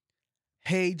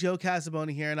Hey, Joe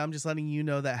Casabona here, and I'm just letting you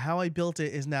know that How I Built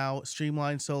It is now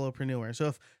Streamlined Solopreneur. So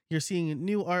if you're seeing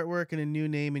new artwork and a new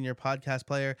name in your podcast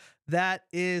player, that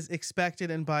is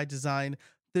expected and by design.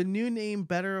 The new name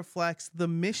better reflects the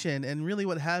mission and really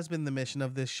what has been the mission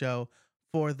of this show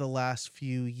for the last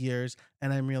few years,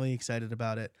 and I'm really excited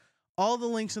about it. All the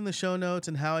links in the show notes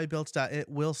and howibuilt.it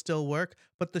will still work,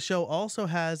 but the show also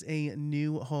has a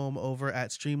new home over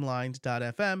at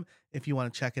streamlined.fm if you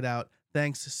want to check it out.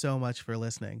 Thanks so much for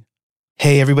listening.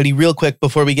 Hey, everybody, real quick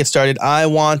before we get started, I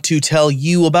want to tell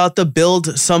you about the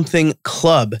Build Something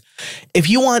Club. If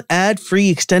you want ad-free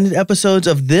extended episodes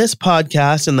of this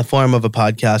podcast in the form of a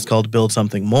podcast called Build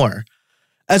Something More,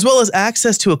 as well as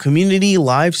access to a community,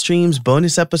 live streams,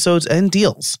 bonus episodes, and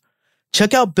deals,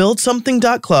 check out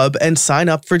buildsomething.club and sign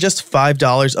up for just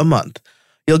 $5 a month.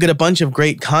 You'll get a bunch of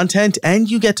great content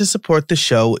and you get to support the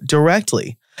show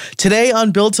directly. Today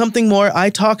on Build Something More, I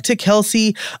talked to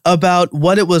Kelsey about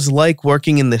what it was like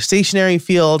working in the stationery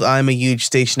field. I'm a huge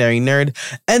stationery nerd.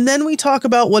 And then we talk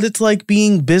about what it's like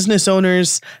being business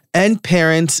owners and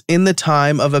parents in the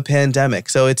time of a pandemic.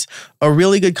 So it's a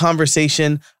really good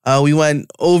conversation. We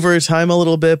went over time a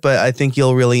little bit, but I think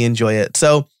you'll really enjoy it.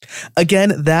 So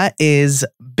again, that is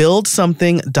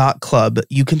buildsomething.club.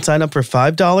 You can sign up for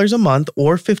 $5 a month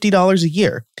or $50 a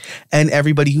year. And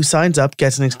everybody who signs up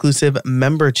gets an exclusive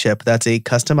member chip. That's a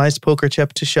customized poker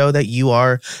chip to show that you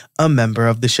are a member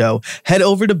of the show. Head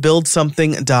over to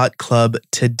buildsomething.club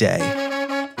today.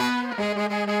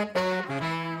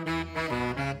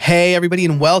 Hey, everybody,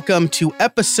 and welcome to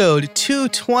episode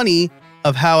 220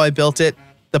 of How I Built It,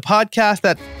 the podcast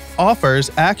that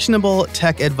offers actionable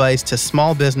tech advice to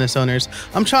small business owners.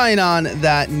 I'm trying on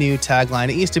that new tagline.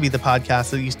 It used to be the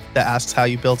podcast that asks how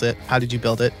you built it. How did you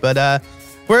build it? But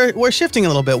we're shifting a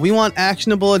little bit. We want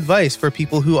actionable advice for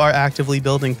people who are actively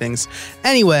building things.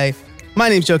 Anyway, my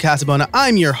name's Joe Casabona.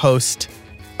 I'm your host.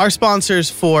 Our sponsors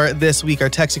for this week are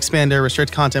Text Expander,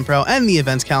 Restrict Content Pro, and the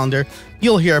events calendar.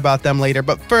 You'll hear about them later.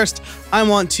 But first, I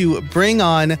want to bring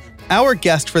on our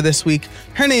guest for this week.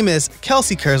 Her name is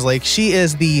Kelsey Kerslake. She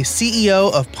is the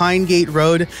CEO of Pine Gate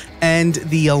Road and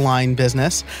the Align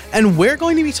business. And we're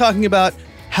going to be talking about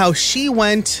how she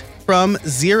went from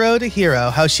zero to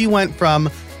hero, how she went from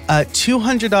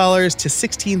 $200 to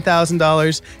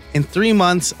 $16,000 in 3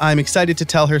 months. I'm excited to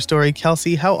tell her story.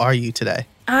 Kelsey, how are you today?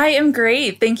 I am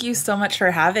great. Thank you so much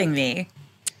for having me.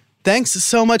 Thanks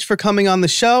so much for coming on the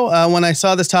show. When I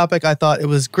saw this topic, I thought it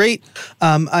was great.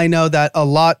 I know that a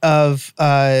lot of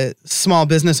small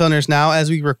business owners now, as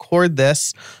we record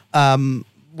this,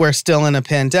 we're still in a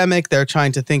pandemic. They're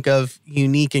trying to think of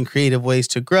unique and creative ways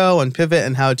to grow and pivot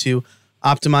and how to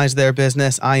optimize their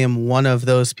business. I am one of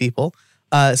those people.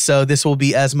 So this will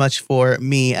be as much for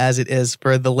me as it is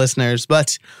for the listeners.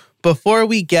 But before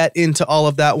we get into all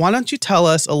of that, why don't you tell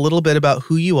us a little bit about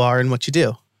who you are and what you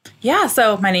do? Yeah,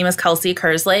 so my name is Kelsey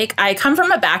Kerslake. I come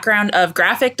from a background of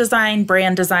graphic design,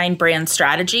 brand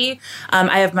strategy.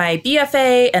 I have my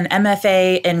BFA and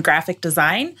MFA in graphic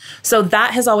design. So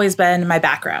that has always been my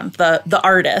background, the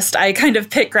artist. I kind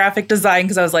of picked graphic design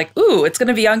because I was like, ooh, it's going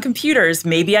to be on computers.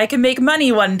 Maybe I can make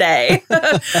money one day.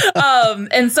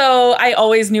 And so I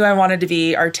always knew I wanted to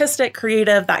be artistic,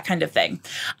 creative, that kind of thing.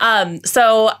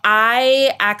 So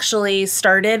I actually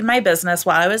started my business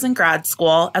while I was in grad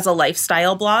school as a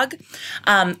lifestyle blog.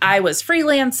 I was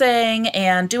freelancing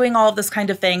and doing all of this kind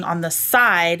of thing on the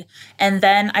side. And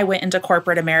then I went into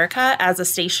corporate America as a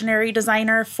stationery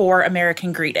designer for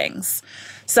American Greetings.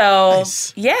 So,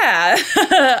 nice. Yeah,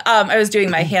 I was doing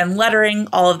my hand lettering,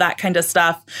 all of that kind of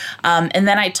stuff. And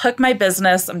then I took my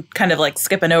business, I'm kind of like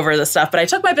skipping over the stuff, but I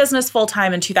took my business full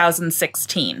time in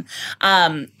 2016.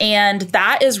 And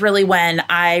that is really when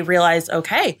I realized,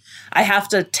 okay, I have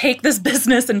to take this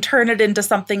business and turn it into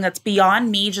something that's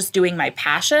beyond me just doing my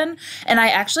passion. And I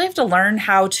actually have to learn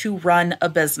how to run a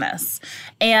business.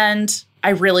 And I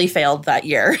really failed that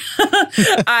year.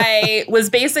 I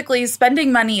was basically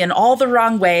spending money in all the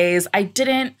wrong ways. I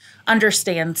didn't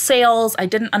understand sales. I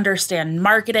didn't understand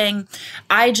marketing.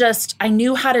 I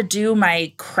knew how to do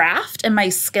my craft and my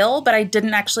skill, but I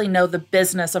didn't actually know the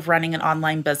business of running an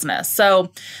online business.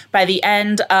 So by the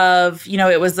end of,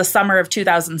 it was the summer of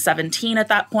 2017 at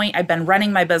that point, I'd been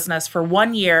running my business for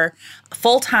 1 year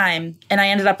full time, and I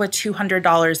ended up with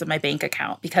 $200 in my bank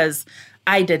account because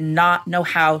I did not know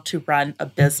how to run a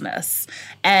business.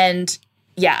 And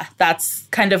yeah, that's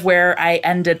kind of where I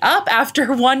ended up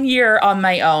after 1 year on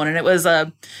my own. And it was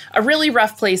a really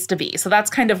rough place to be. So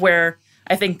that's kind of where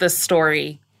I think this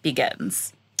story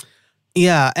begins.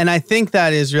 Yeah, and I think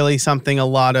that is really something a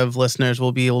lot of listeners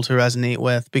will be able to resonate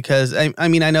with because, I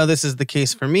mean, I know this is the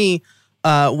case for me.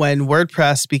 when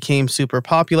WordPress became super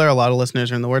popular, a lot of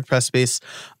listeners are in the WordPress space.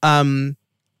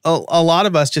 A lot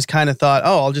of us just kind of thought,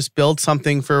 oh, I'll just build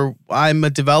something I'm a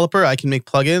developer, I can make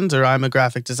plugins, or I'm a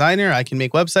graphic designer, I can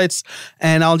make websites,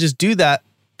 and I'll just do that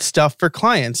stuff for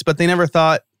clients. But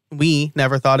we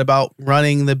never thought about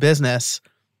running the business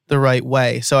the right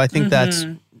way. So I think this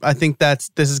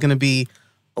is going to be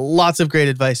lots of great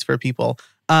advice for people.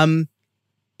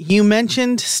 You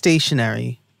mentioned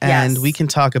stationery. And we can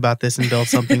talk about this and build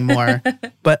something more.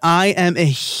 But I am a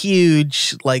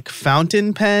huge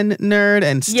fountain pen nerd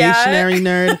and stationery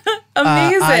nerd.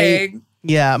 Amazing.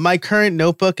 My current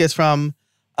notebook is from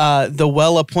the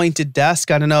Well-Appointed Desk.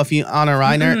 I don't know if you Anna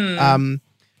Reiner.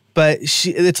 But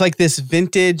it's like this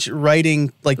vintage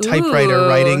writing, typewriter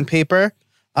writing paper.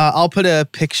 I'll put a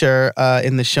picture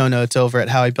in the show notes over at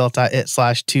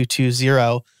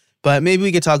howibuilt.it/220. But maybe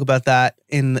we could talk about that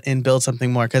in Build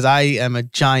Something More, because I am a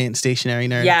giant stationery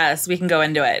nerd. Yes, we can go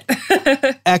into it.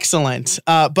 Excellent.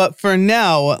 But for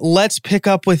now, let's pick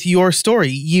up with your story.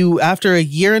 You, after a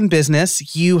year in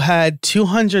business, you had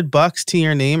 $200 to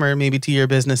your name, or maybe to your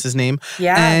business's name.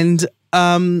 Yeah. And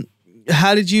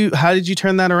how did you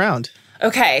turn that around?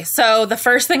 Okay, so the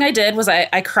first thing I did was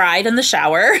I cried in the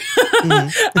shower.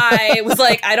 I was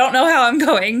like, I don't know how I'm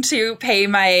going to pay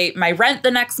my rent the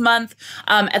next month.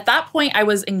 At that point, I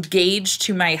was engaged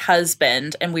to my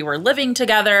husband, and we were living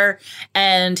together.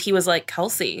 And he was like,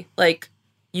 Kelsey,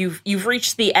 you've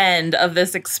reached the end of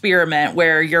this experiment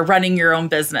where you're running your own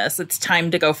business. It's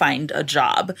time to go find a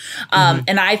job.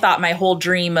 And I thought my whole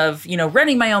dream of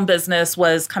running my own business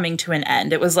was coming to an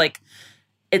end. It was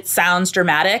it sounds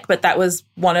dramatic, but that was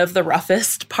one of the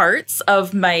roughest parts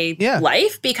of my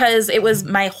life, because it was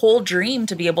my whole dream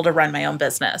to be able to run my own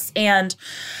business. And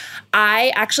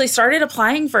I actually started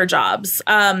applying for jobs,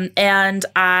 and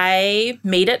I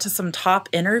made it to some top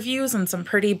interviews and some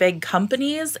pretty big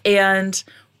companies. And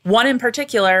one in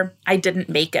particular, I didn't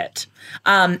make it.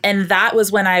 And that was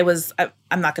when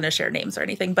I'm not going to share names or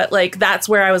anything, but that's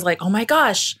where I was like, oh my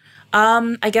gosh,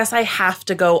 I guess I have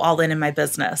to go all in my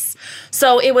business.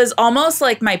 So it was almost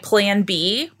like my plan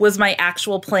B was my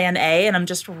actual plan A. And I'm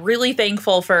just really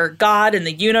thankful for God and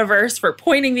the universe for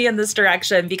pointing me in this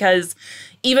direction, because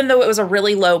even though it was a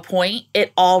really low point,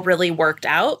 it all really worked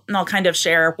out. And I'll kind of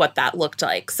share what that looked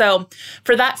like. So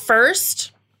for that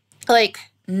first,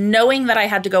 knowing that I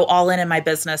had to go all in my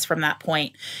business from that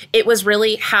point, it was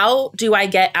really, how do I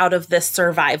get out of this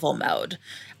survival mode?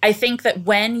 I think that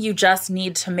when you just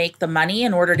need to make the money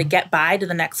in order to get by to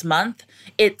the next month,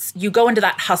 you go into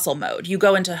that hustle mode. You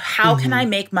go into, how can I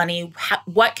make money?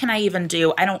 What can I even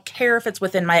do? I don't care if it's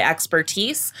within my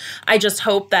expertise. I just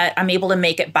hope that I'm able to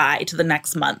make it by to the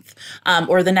next month,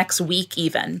 or the next week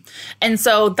even. And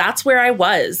so that's where I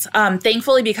was.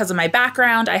 Thankfully, because of my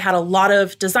background, I had a lot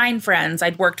of design friends.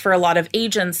 I'd worked for a lot of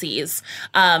agencies.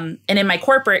 And in my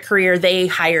corporate career, they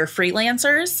hire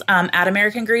freelancers at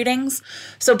American Greetings.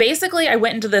 So basically, I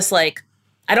went into this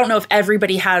I don't know if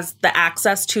everybody has the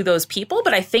access to those people,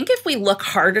 but I think if we look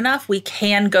hard enough, we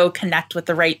can go connect with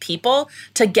the right people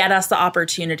to get us the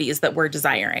opportunities that we're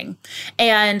desiring.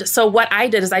 And so what I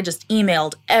did is I just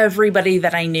emailed everybody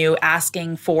that I knew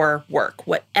asking for work,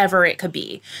 whatever it could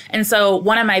be. And so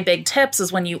one of my big tips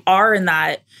is, when you are in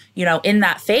that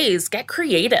phase, get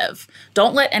creative.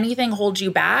 Don't let anything hold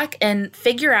you back, and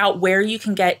figure out where you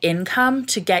can get income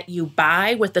to get you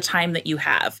by with the time that you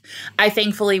have. I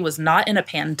thankfully was not in a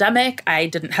pandemic. I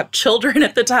didn't have children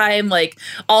at the time.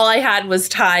 All I had was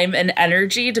time and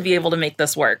energy to be able to make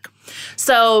this work.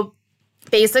 So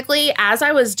basically, as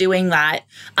I was doing that,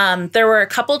 there were a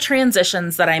couple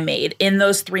transitions that I made in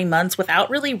those 3 months without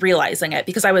really realizing it,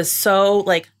 because I was so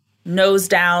nose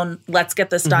down, let's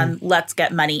get this done, let's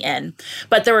get money in.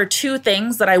 But there were two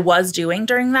things that I was doing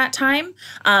during that time,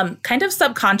 kind of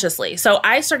subconsciously. So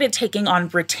I started taking on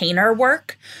retainer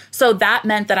work. So that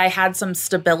meant that I had some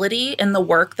stability in the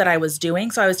work that I was doing.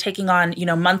 So I was taking on,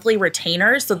 monthly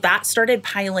retainers. So that started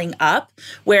piling up,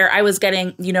 where I was getting,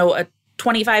 a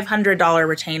 $2,500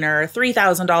 retainer,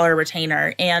 $3,000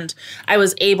 retainer, and I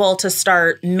was able to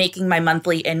start making my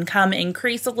monthly income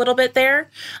increase a little bit there.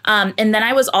 And then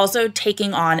I was also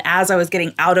taking on, as I was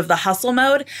getting out of the hustle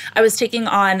mode, I was taking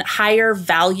on higher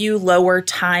value, lower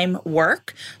time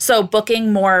work. So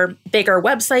booking bigger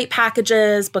website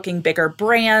packages, booking bigger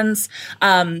brands,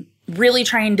 really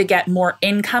trying to get more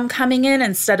income coming in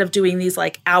instead of doing these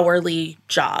hourly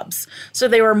jobs. So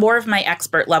they were more of my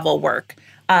expert level work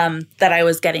that I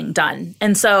was getting done.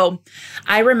 And so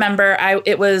I remember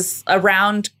it was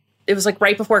around it was like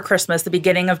right before Christmas, the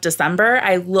beginning of December,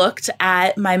 I looked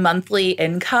at my monthly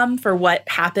income for what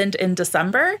happened in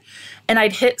December, and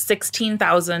I'd hit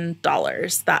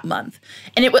 $16,000 that month.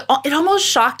 And it almost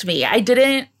shocked me.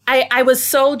 I was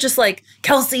so just like,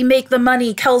 Kelsey, make the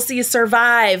money, Kelsey,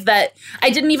 survive, that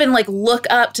I didn't even like look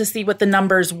up to see what the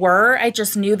numbers were. I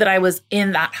just knew that I was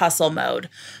in that hustle mode.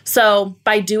 So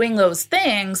by doing those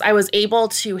things, I was able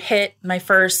to hit my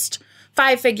first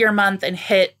 5-figure month and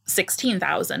hit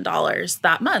 $16,000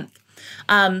 that month.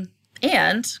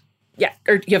 And yeah,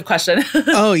 or you have a question?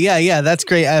 Oh yeah, that's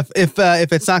great. If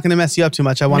it's not going to mess you up too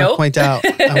much, I want to point out.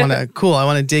 I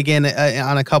want to dig in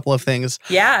on a couple of things.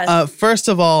 Yeah. First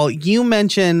of all, you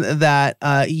mentioned that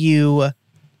you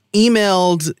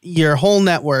emailed your whole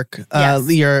network,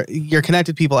 your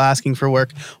connected people asking for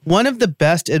work. One of the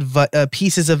best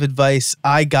pieces of advice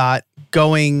I got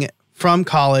going from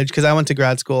college, because I went to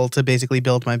grad school to basically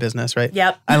build my business, right?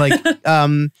 Yep.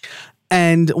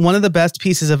 And one of the best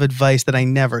pieces of advice that I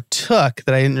never took,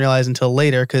 that I didn't realize until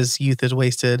later, because youth is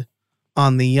wasted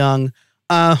on the young,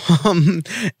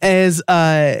 is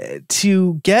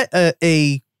to get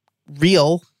a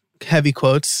real, heavy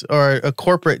quotes, or a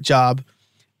corporate job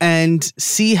and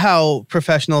see how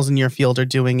professionals in your field are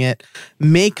doing it,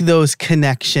 make those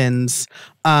connections,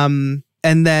 and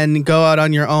then go out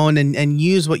on your own and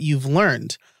use what you've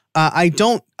learned.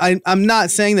 I'm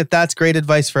not saying that that's great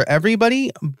advice for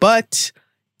everybody, but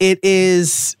it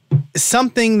is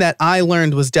something that I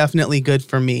learned was definitely good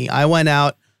for me. I went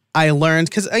out, I learned,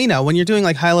 because, when you're doing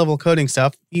like high level coding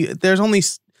stuff, there's only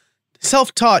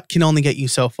self-taught can only get you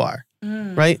so far,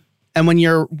 right? And when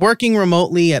you're working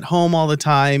remotely at home all the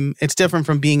time, it's different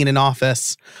from being in an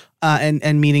office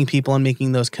and meeting people and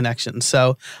making those connections.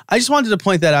 So I just wanted to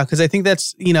point that out, because I think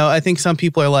that's, I think some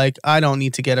people are like, I don't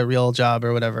need to get a real job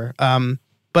or whatever.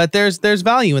 But there's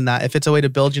value in that if it's a way to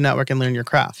build your network and learn your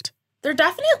craft. There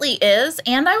definitely is.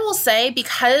 And I will say,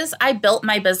 because I built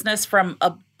my business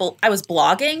I was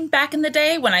blogging back in the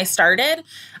day when I started,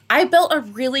 I built a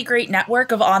really great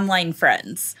network of online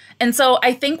friends. And so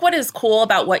I think what is cool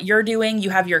about what you're doing, you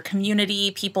have your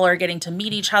community, people are getting to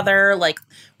meet each other. Like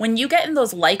when you get in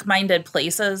those like-minded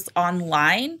places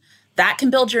online, that can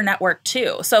build your network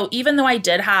too. So even though I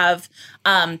did have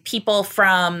people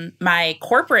from my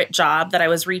corporate job that I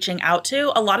was reaching out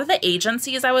to, a lot of the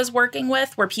agencies I was working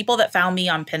with were people that found me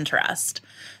on Pinterest.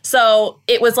 So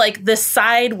it was like this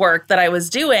side work that I was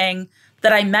doing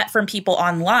that I met from people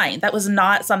online. That was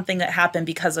not something that happened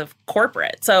because of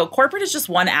corporate. So corporate is just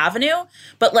one avenue,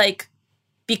 but like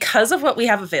because of what we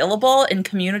have available in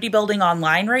community building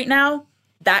online right now,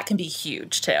 that can be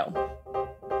huge too.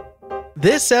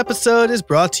 This episode is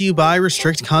brought to you by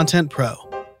Restrict Content Pro.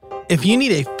 If you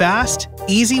need a fast,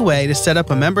 easy way to set up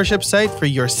a membership site for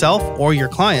yourself or your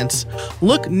clients,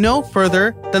 look no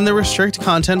further than the Restrict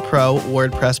Content Pro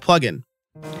WordPress plugin.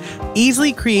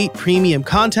 Easily create premium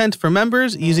content for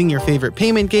members using your favorite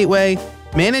payment gateway,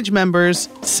 manage members,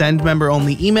 send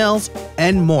member-only emails,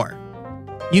 and more.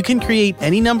 You can create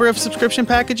any number of subscription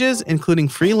packages, including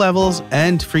free levels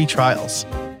and free trials.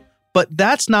 But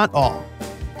that's not all.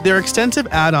 Their extensive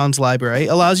add-ons library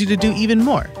allows you to do even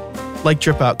more, like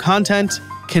drip out content,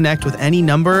 connect with any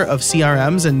number of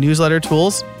CRMs and newsletter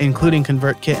tools, including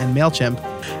ConvertKit and MailChimp,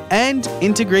 and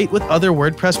integrate with other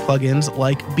WordPress plugins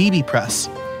like bbPress.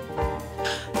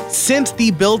 Since the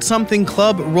Build Something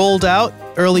Club rolled out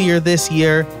earlier this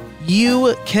year,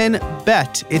 you can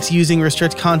bet it's using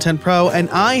Restrict Content Pro,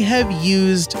 and I have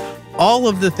used all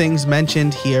of the things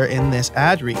mentioned here in this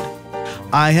ad read.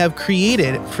 I have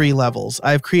created free levels.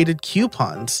 I've created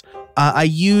coupons. I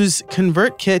use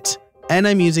ConvertKit, and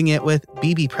I'm using it with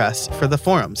bbPress for the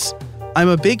forums. I'm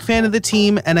a big fan of the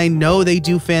team, and I know they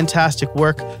do fantastic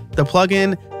work. The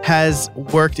plugin has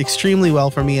worked extremely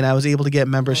well for me, and I was able to get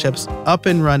memberships up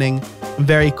and running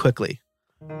very quickly.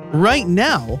 Right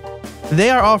now, they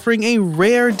are offering a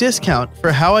rare discount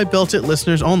for How I Built It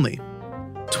listeners only.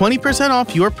 20%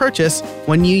 off your purchase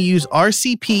when you use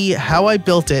RCP How I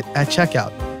Built It at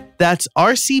checkout. That's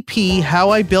RCP How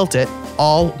I Built It,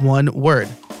 all one word.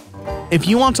 If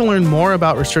you want to learn more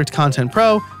about Restrict Content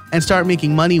Pro and start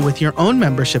making money with your own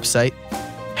membership site,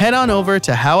 head on over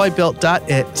to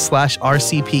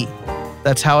howibuilt.it/RCP.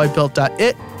 That's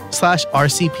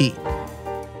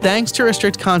howibuilt.it/RCP. Thanks to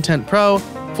Restrict Content Pro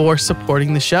for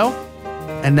supporting the show.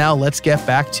 And now let's get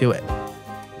back to it.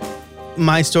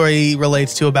 My story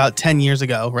relates to about 10 years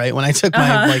ago, right? When I took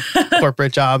my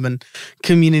corporate job, and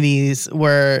communities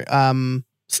were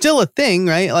still a thing,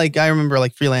 right? Like I remember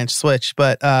like Freelance Switch,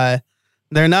 but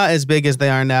they're not as big as they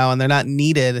are now, and they're not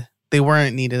needed. They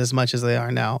weren't needed as much as they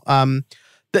are now.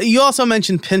 You also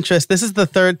mentioned Pinterest. This is the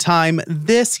third time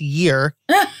this year,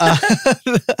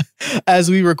 as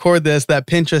we record this, that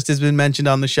Pinterest has been mentioned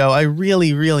on the show. I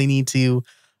really, really need to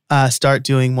start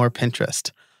doing more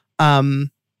Pinterest.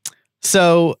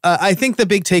 So I think the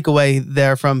big takeaway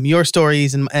there from your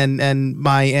stories and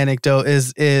my anecdote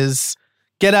is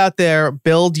get out there,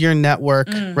 build your network,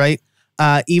 right?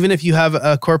 Even if you have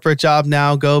a corporate job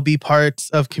now, go be part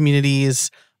of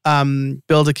communities.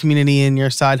 Build a community in your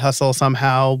side hustle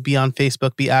somehow, be on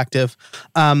Facebook, be active,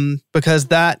 because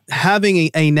that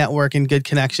having a network and good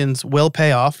connections will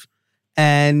pay off,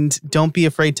 and don't be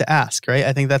afraid to ask, right?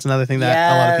 I think that's another thing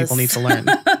that a lot of people need to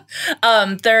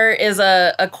learn. There is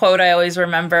a quote I always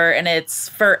remember, and it's,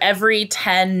 for every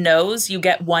 10 no's, you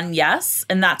get 1 yes.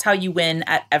 And that's how you win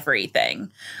at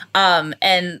everything.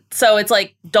 And so it's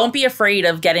like, don't be afraid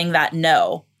of getting that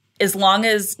no. As long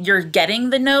as you're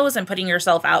getting the no's and putting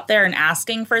yourself out there and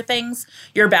asking for things,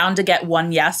 you're bound to get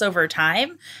 1 yes over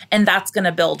time, and that's going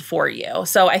to build for you.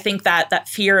 So I think that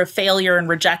fear of failure and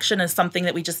rejection is something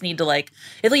that we just need to like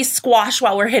at least squash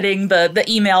while we're hitting the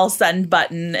email send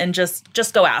button, and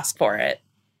just go ask for it.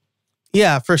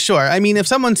 Yeah, for sure. I mean, if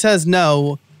someone says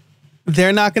no,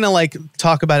 they're not going to like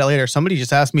talk about it later. Somebody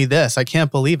just asked me this. I can't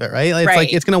believe it, right? It's right.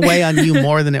 like it's going to weigh on you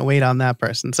more than it weighed on that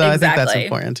person. So Exactly. I think that's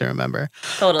important to remember.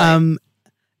 Totally.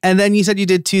 And then you said you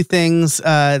did 2 things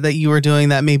that you were doing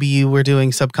that maybe you were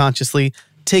doing subconsciously,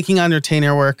 taking on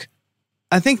retainer work.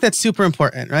 I think that's super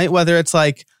important, right? Whether it's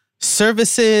like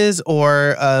services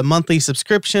or a monthly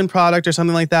subscription product or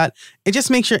something like that, it just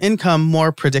makes your income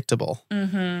more predictable.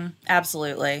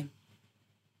 Absolutely.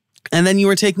 And then you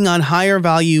were taking on higher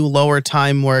value, lower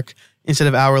time work instead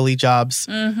of hourly jobs.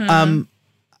 I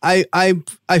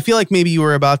feel like maybe you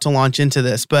were about to launch into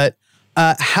this, but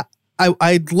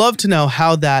I'd love to know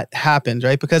how that happened,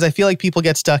 right? Because I feel like people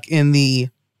get stuck in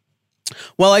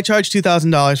well, I charge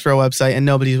 $2,000 for a website and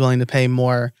nobody's willing to pay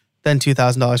more than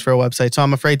 $2,000 for a website. So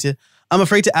I'm afraid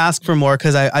to ask for more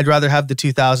because I'd rather have the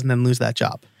 $2,000 than lose that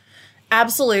job.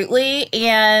 Absolutely.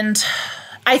 And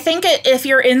I think if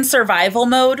you're in survival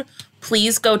mode,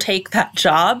 please go take that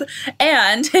job.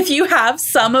 And if you have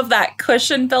some of that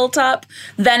cushion built up,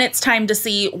 then it's time to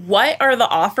see what are the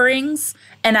offerings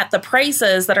and at the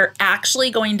prices that are actually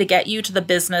going to get you to the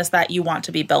business that you want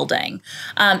to be building.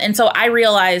 And so I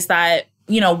realized that,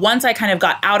 once I kind of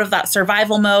got out of that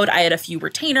survival mode, I had a few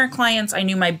retainer clients. I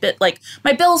knew my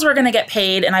bills were going to get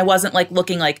paid, and I wasn't like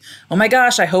looking like, oh my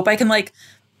gosh, I hope I can like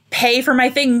pay for my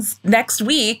things next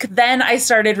week. Then I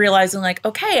started realizing like,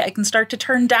 okay, I can start to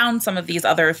turn down some of these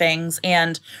other things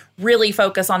and really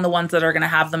focus on the ones that are going to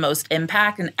have the most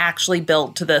impact and actually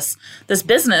build to this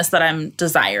business that I'm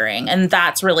desiring. And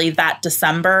that's really that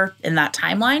December in that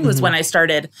timeline was when I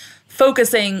started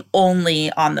focusing only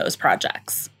on those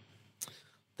projects.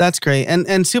 That's great.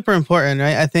 And super important,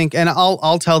 right? I think, and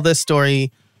I'll tell this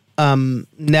story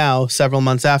now, several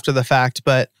months after the fact,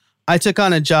 but I took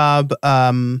on a job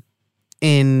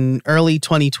in early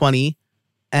 2020,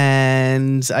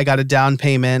 and I got a down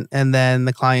payment, and then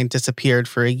the client disappeared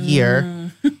for a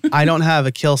year. I don't have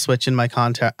a kill switch in my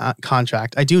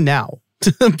contract. I do now.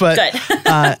 But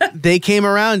they came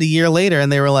around a year later,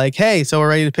 and they were like, hey, so we're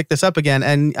ready to pick this up again.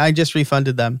 And I just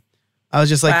refunded them. I was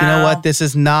just like, You know what? This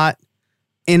is not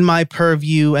in my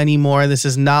purview anymore. This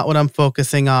is not what I'm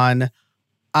focusing on.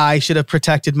 I should have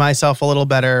protected myself a little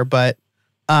better, but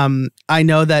I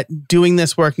know that doing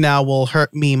this work now will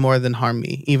hurt me more than harm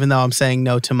me. Even though I'm saying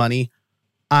no to money,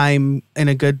 I'm in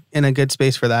a good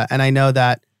space for that. And I know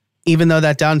that even though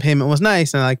that down payment was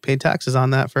nice and I paid taxes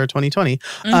on that for 2020,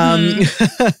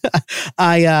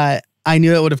 I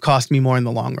knew it would have cost me more in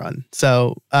the long run.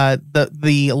 So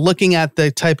the looking at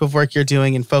the type of work you're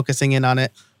doing and focusing in on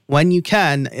it when you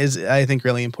can is, I think,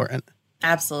 really important.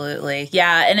 Absolutely.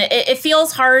 Yeah. And it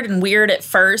feels hard and weird at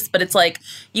first, but it's like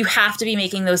you have to be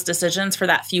making those decisions for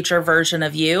that future version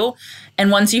of you. And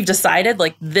once you've decided,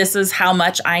 like, this is how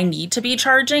much I need to be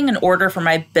charging in order for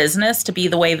my business to be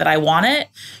the way that I want it,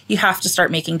 you have to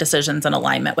start making decisions in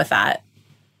alignment with that.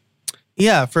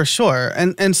 Yeah, for sure.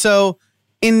 And so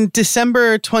in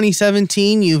December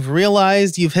 2017, you've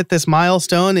realized you've hit this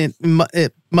milestone.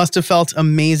 It must have felt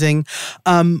amazing.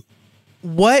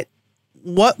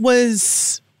 What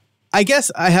was, I guess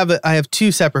I have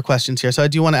 2 separate questions here. So I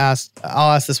do want to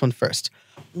I'll ask this one first.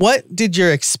 What did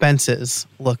your expenses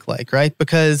look like, right?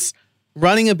 Because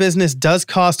running a business does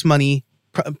cost money.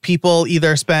 People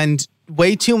either spend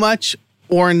way too much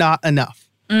or not enough.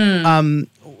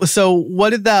 So what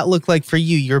did that look like for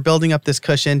you? You're building up this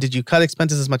cushion. Did you cut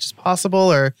expenses as much as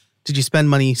possible, or did you spend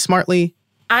money smartly?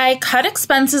 I cut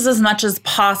expenses as much as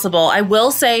possible. I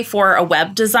will say for a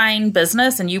web design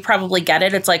business, and you probably get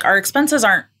it, it's like our expenses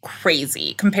aren't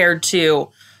crazy compared to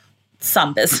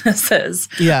some businesses.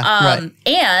 Yeah, right.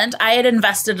 And I had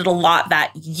invested a lot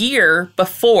that year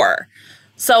before.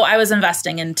 So I was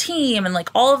investing in team and like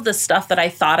all of the stuff that I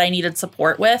thought I needed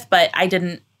support with, but I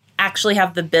didn't actually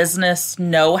have the business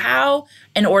know-how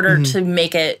in order to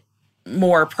make it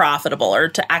more profitable or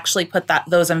to actually put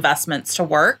those investments to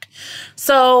work.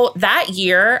 So that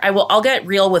year, I'll get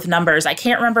real with numbers. I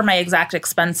can't remember my exact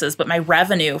expenses, but my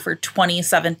revenue for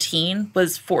 2017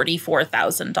 was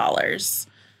 $44,000.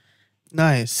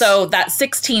 Nice. So that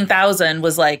 $16,000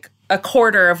 was like a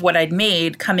quarter of what I'd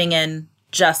made coming in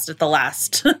just at the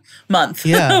last month,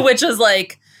 which is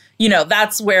like,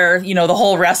 that's where, the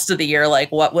whole rest of the year,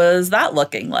 like, what was that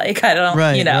looking like? I don't,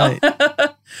 Right.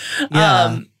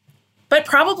 Yeah. But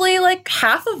probably like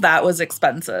half of that was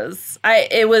expenses.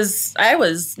 I was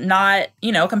not,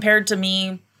 compared to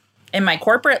me in my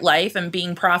corporate life and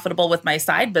being profitable with my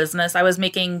side business, I was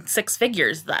making 6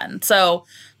 figures then. So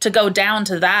to go down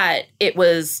to that, it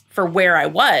was for where I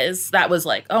was, that was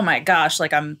like, oh my gosh,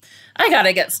 like I got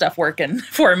to get stuff working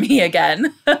for me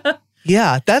again.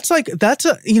 Yeah, that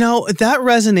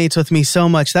resonates with me so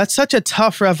much. That's such a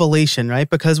tough revelation, right?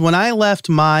 Because when I left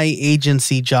my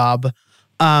agency job,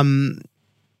 there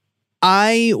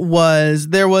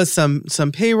was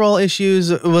some payroll issues.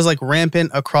 It was like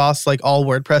rampant across like all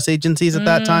WordPress agencies at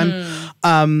that time.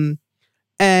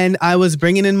 And I was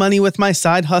bringing in money with my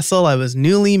side hustle. I was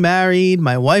newly married.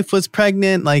 My wife was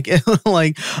pregnant.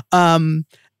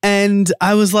 And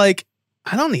I was like,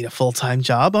 I don't need a full-time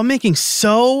job. I'm making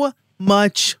so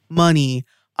much money.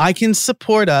 I can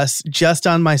support us just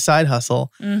on my side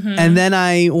hustle. And then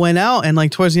I went out and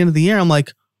like towards the end of the year, I'm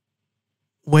like,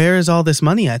 where is all this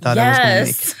money I thought I was going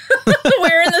to make?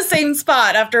 We're in the same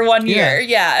spot after 1 year.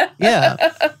 Yeah.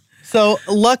 So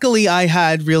luckily I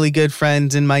had really good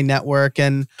friends in my network,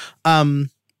 and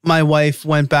my wife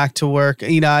went back to work.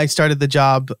 I started the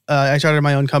job. I started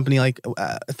my own company like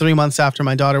 3 months after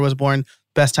my daughter was born.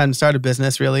 Best time to start a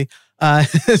business, really.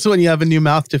 Is when you have a new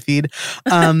mouth to feed.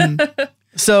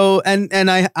 So,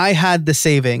 and I had the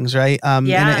savings, right?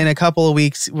 In a couple of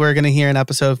weeks, we're going to hear an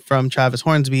episode from Travis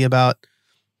Hornsby about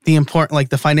the important, like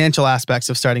the financial aspects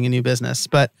of starting a new business.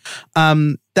 But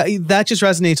that just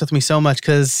resonates with me so much,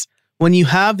 because when you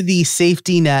have the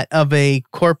safety net of a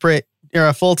corporate or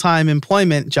a full-time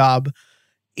employment job,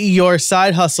 your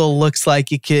side hustle looks like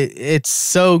it's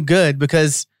so good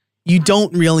because you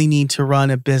don't really need to run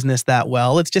a business that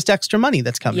well. It's just extra money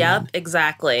that's coming in. Yep,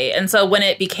 exactly. And so when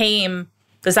it became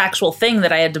this actual thing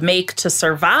that I had to make to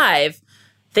survive,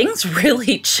 things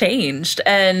really changed,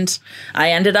 and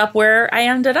I ended up where I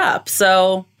ended up.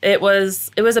 So it was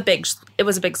a big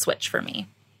switch for me.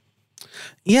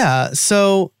 Yeah.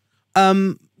 So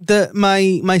my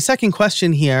second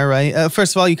question here, right?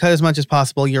 First of all, you cut as much as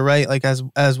possible. You're right. Like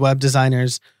as web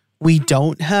designers, we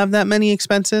don't have that many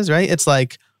expenses, right? It's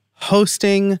like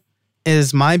hosting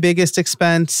is my biggest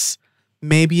expense.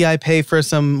 Maybe I pay for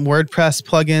some WordPress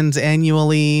plugins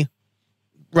annually,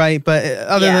 right? But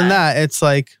other than that, it's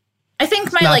like, I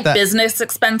think my business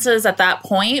expenses at that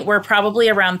point were probably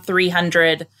around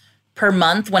 $300 per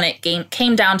month when it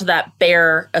came down to that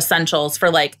bare essentials for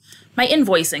like my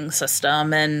invoicing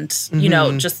system and,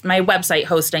 just my website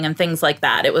hosting and things like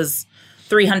that. It was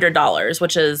 $300,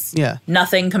 which is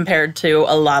nothing compared to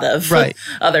a lot of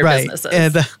other businesses.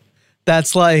 And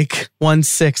that's like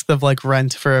 1/6 of like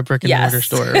rent for a brick and mortar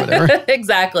store or whatever.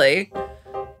 Exactly.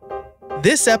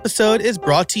 This episode is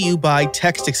brought to you by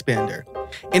Text Expander.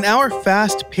 In our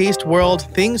fast-paced world,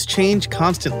 things change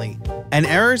constantly, and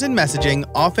errors in messaging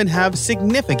often have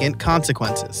significant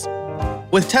consequences.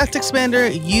 With Text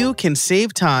Expander, you can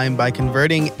save time by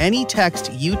converting any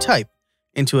text you type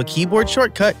into a keyboard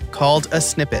shortcut called a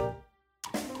snippet.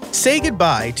 Say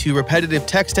goodbye to repetitive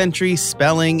text entry,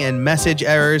 spelling, and message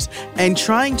errors, and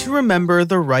trying to remember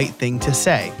the right thing to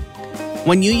say.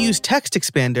 When you use Text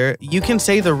Expander, you can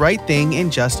say the right thing in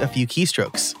just a few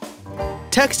keystrokes.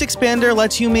 Text Expander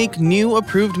lets you make new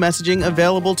approved messaging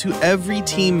available to every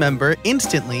team member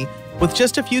instantly with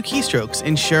just a few keystrokes,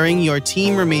 ensuring your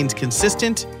team remains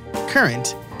consistent,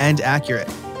 current, and accurate.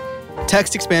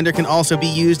 Text Expander can also be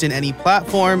used in any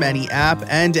platform, any app,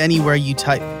 and anywhere you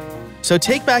type. So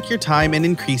take back your time and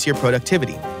increase your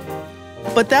productivity.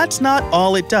 But that's not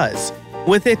all it does.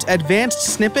 With its advanced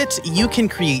snippets, you can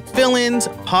create fill-ins,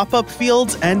 pop-up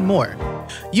fields, and more.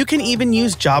 You can even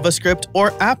use JavaScript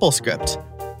or AppleScript.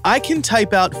 I can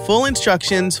type out full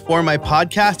instructions for my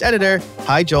podcast editor,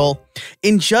 hi Joel,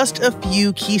 in just a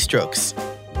few keystrokes.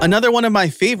 Another one of my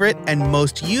favorite and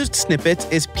most used snippets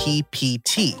is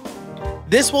PPT.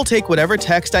 This will take whatever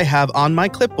text I have on my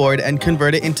clipboard and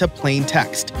convert it into plain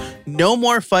text. No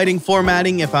more fighting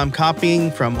formatting if I'm copying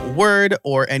from Word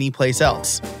or anyplace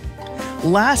else.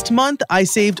 Last month, I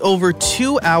saved over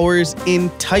 2 hours in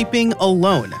typing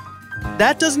alone.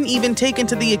 That doesn't even take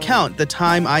into the account the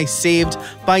time I saved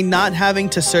by not having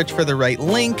to search for the right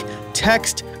link,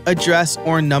 text, address,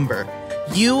 or number.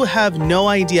 You have no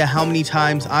idea how many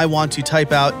times I want to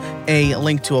type out a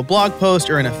link to a blog post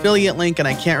or an affiliate link and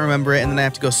I can't remember it and then I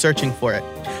have to go searching for it.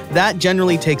 That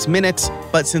generally takes minutes,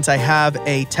 but since I have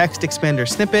a text expander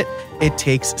snippet, it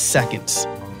takes seconds.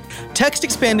 Text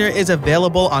Expander is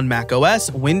available on macOS,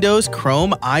 Windows,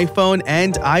 Chrome, iPhone,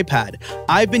 and iPad.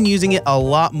 I've been using it a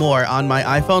lot more on my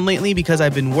iPhone lately because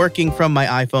I've been working from my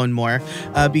iPhone more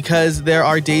because there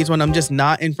are days when I'm just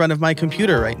not in front of my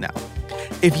computer right now.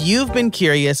 If you've been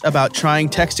curious about trying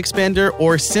Text Expander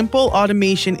or simple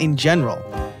automation in general,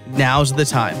 now's the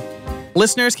time.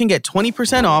 Listeners can get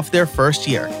 20% off their first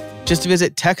year. Just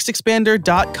visit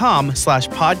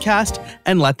textexpander.com/podcast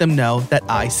and let them know that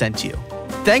I sent you.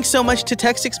 Thanks so much to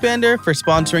Text Expander for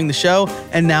sponsoring the show,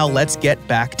 and now let's get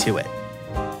back to it.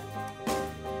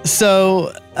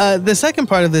 So the second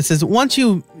part of this is once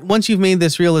you've made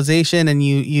this realization and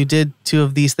you did two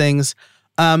of these things,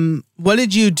 what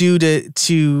did you do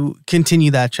to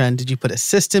continue that trend? Did you put a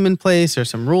system in place or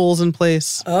some rules in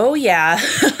place? Oh, yeah.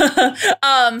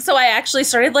 So I actually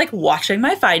started watching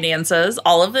my finances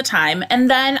all of the time. And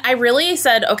then I really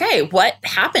said, okay, what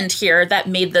happened here that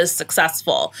made this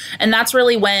successful? And that's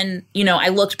really when, I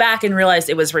looked back and realized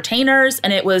it was retainers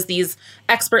and it was these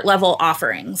expert level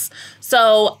offerings.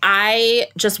 So I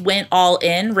just went all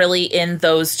in really in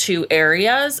those two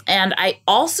areas. And I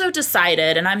also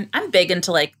decided, and I'm big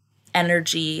into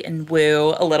energy and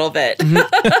woo a little bit.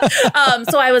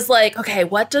 So I was like, okay,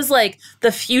 what does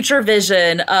the future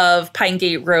vision of Pine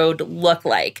Gate Road look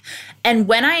like? And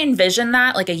when I envisioned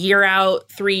that a year out,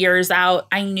 3 years out,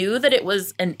 I knew that it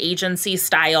was an agency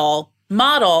style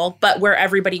model, but where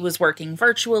everybody was working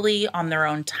virtually on their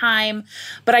own time.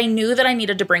 But I knew that I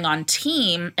needed to bring on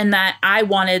team and that I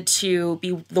wanted to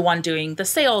be the one doing the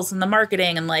sales and the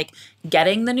marketing and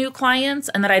getting the new clients,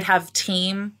 and that I'd have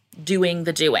team doing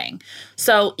the doing.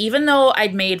 So even though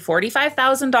I'd made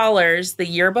 $45,000 the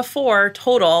year before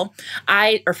total,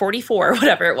 or 44,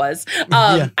 whatever it was,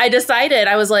 I decided,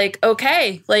 I was like,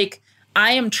 okay,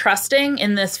 I am trusting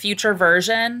in this future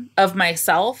version of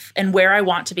myself and where I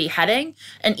want to be heading.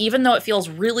 And even though it feels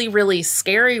really, really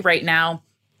scary right now,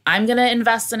 I'm going to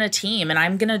invest in a team and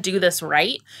I'm going to do this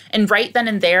right. And right then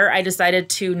and there, I decided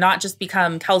to not just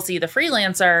become Kelsey the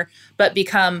freelancer, but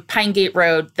become Pine Gate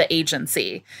Road the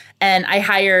agency. And I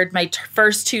hired my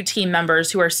first 2 team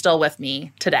members who are still with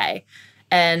me today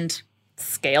and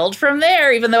scaled from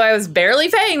there, even though I was barely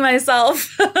paying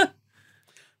myself.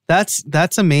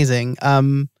 That's amazing.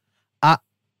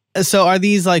 So are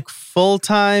these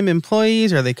full-time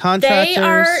employees? Or are they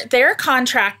contractors? They're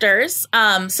contractors.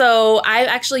 So I've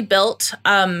actually built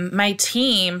my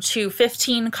team to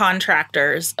 15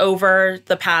 contractors over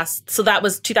the past. So that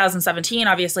was 2017.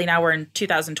 Obviously, now we're in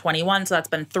 2021. So that's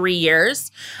been 3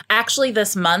 years. Actually,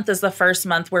 this month is the first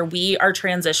month where we are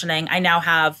transitioning. I now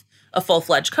have a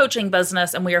full-fledged coaching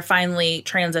business, and we are finally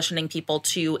transitioning people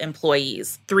to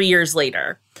employees 3 years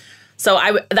later. So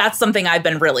that's something I've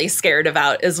been really scared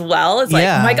about as well. It's oh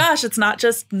my gosh, it's not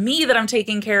just me that I'm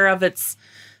taking care of. It's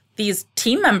these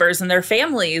team members and their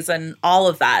families and all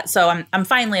of that. So I'm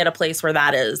finally at a place where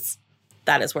that is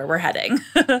where we're heading.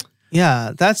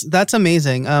 Yeah, that's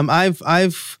amazing.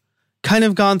 I've kind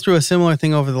of gone through a similar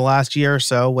thing over the last year or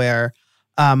so where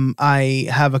I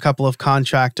have a couple of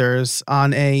contractors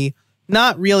on a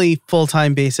not really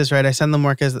full-time basis, right? I send them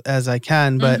work as I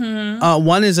can, but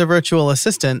one is a virtual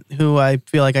assistant who I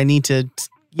feel like I need to,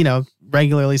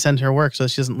 regularly send her work so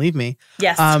she doesn't leave me.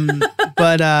 Yes.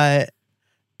 But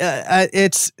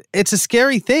it's a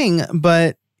scary thing,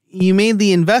 but you made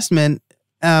the investment,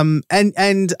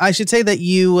 and I should say that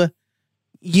you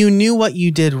knew what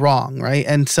you did wrong, right?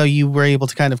 And so you were able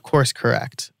to kind of course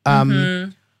correct.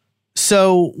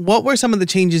 So what were some of the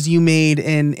changes you made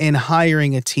in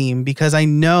hiring a team? Because I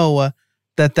know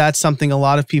that that's something a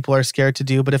lot of people are scared to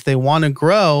do, but if they want to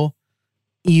grow,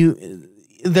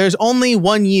 there's only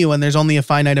one you and there's only a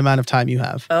finite amount of time you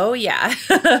have. Oh, yeah.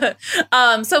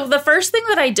 So the first thing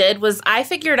that I did was I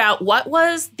figured out what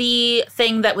was the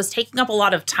thing that was taking up a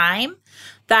lot of time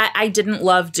that I didn't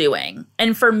love doing.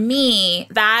 And for me,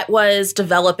 that was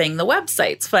developing the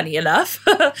websites, funny enough.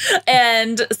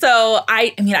 And so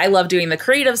I love doing the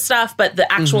creative stuff, but the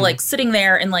actual sitting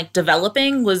there and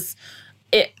developing was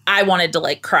I wanted to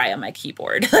like cry on my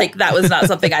keyboard. Like that was not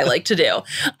something I like to do.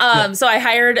 So I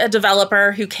hired a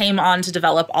developer who came on to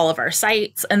develop all of our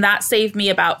sites, and that saved me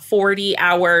about 40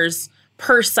 hours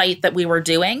per site that we were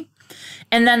doing.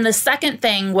 And then the second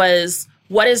thing was,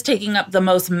 what is taking up the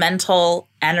most mental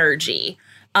energy?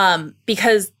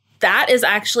 Because that is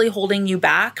actually holding you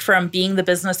back from being the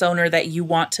business owner that you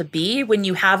want to be when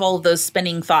you have all of those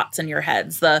spinning thoughts in your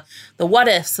heads, the what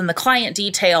ifs and the client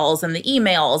details and the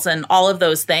emails and all of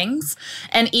those things.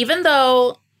 And even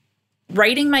though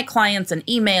writing my clients an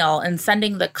email and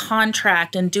sending the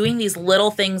contract and doing these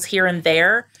little things here and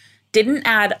there didn't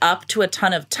add up to a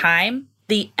ton of time,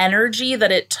 the energy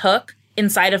that it took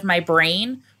inside of my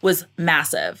brain was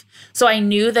massive. So I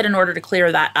knew that in order to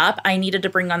clear that up, I needed to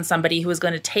bring on somebody who was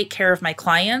going to take care of my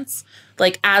clients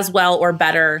like as well or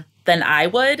better than I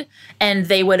would, and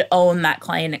they would own that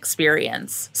client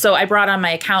experience. So I brought on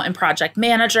my account and project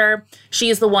manager.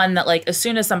 She's the one that like as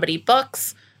soon as somebody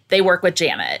books, they work with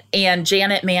Janet, and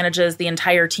Janet manages the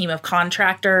entire team of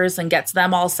contractors and gets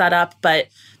them all set up. But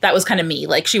that was kind of me.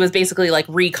 Like she was basically like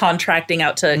recontracting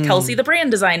out to Kelsey, the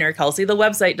brand designer, Kelsey, the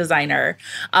website designer,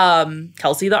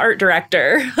 Kelsey, the art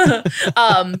director.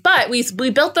 But we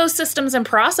built those systems and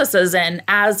processes in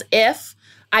as if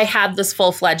I had this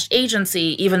full-fledged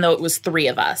agency, even though it was 3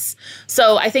 of us.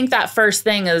 So I think that first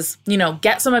thing is,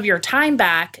 get some of your time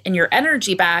back and your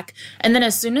energy back. And then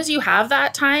as soon as you have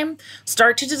that time,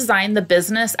 start to design the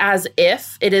business as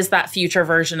if it is that future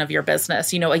version of your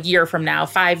business, a year from now,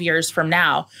 5 years from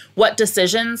now. What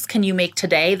decisions can you make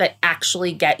today that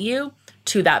actually get you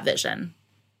to that vision?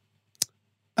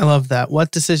 I love that.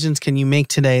 What decisions can you make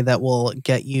today that will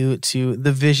get you to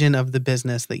the vision of the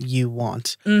business that you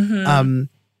want? Mm-hmm.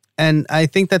 And I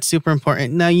think that's super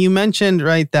important. Now, you mentioned,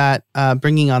 right, that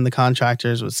bringing on the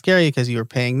contractors was scary because you were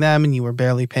paying them and you were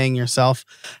barely paying yourself.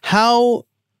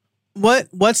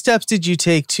 What steps did you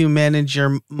take to manage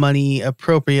your money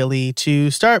appropriately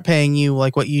to start paying you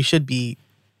like what you should be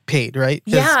paid, right?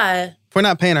 Yeah. If we're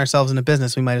not paying ourselves in a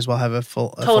business, we might as well have a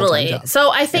totally. full-time job.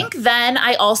 So I think then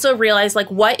I also realized like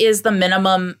what is the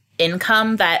minimum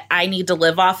income that I need to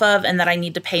live off of and that I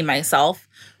need to pay myself.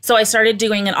 So I started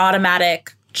doing an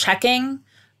automatic checking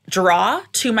draw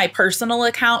to my personal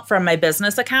account from my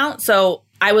business account. So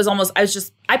I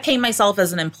pay myself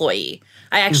as an employee.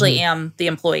 I actually am the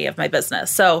employee of my business.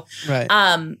 So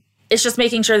it's just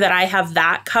making sure that I have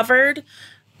that covered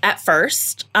at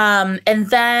first. And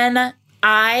then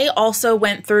I also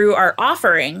went through our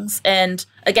offerings and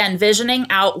again, visioning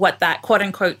out what that quote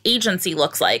unquote agency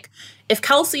looks like. If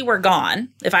Kelsey were gone,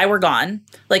 if I were gone,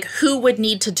 like who would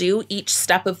need to do each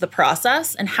step of the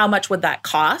process and how much would that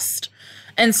cost?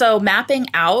 And so mapping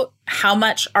out how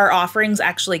much our offerings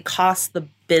actually cost the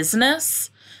business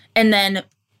and then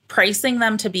pricing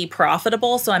them to be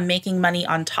profitable so I'm making money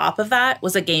on top of that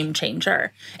was a game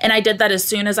changer. And I did that as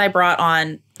soon as I brought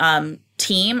on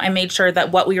team. I made sure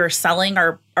that what we were selling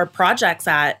our projects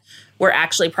at were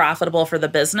actually profitable for the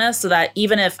business so that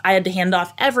even if I had to hand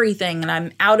off everything and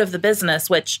I'm out of the business,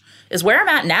 which is where I'm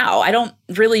at now, I don't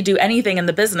really do anything in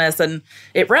the business and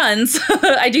it runs.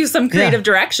 I do some creative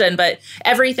direction, but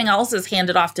everything else is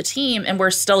handed off to team and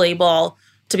we're still able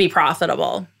to be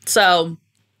profitable. So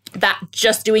that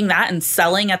just doing that and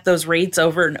selling at those rates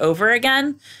over and over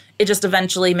again, it just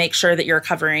eventually makes sure that you're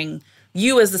covering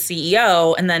you as the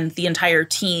CEO and then the entire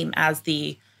team as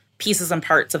the pieces and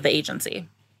parts of the agency.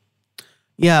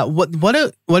 Yeah, what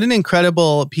an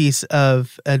incredible piece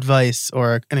of advice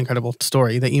or an incredible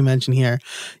story that you mentioned here.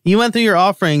 You went through your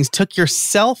offerings, took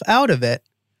yourself out of it,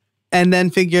 and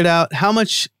then figured out how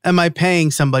much am I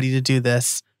paying somebody to do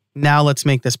this? Now let's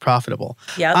make this profitable.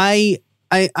 Yeah,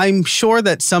 I'm sure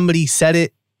that somebody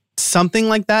said something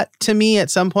like that to me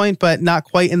at some point, but not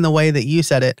quite in the way that you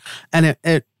said it, and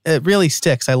it really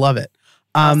sticks. I love it.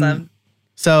 Awesome.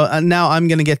 So now I'm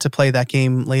going to get to play that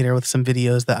game later with some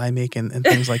videos that I make and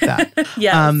things like that.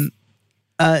 Yes.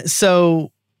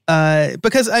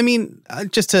 Because I mean,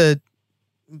 just to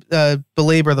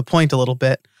belabor the point a little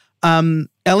bit,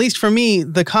 at least for me,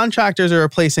 the contractors are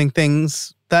replacing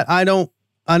things that I don't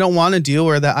want to do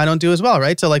or that I don't do as well,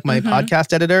 right? So like my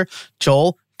podcast editor,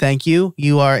 Joel, thank you.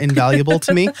 You are invaluable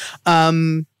to me.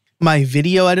 My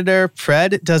video editor,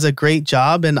 Fred, does a great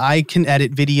job and I can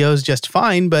edit videos just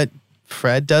fine, but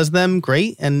Fred does them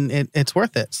great and it's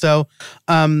worth it. So,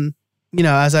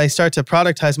 as I start to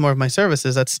productize more of my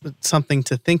services, that's something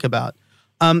to think about.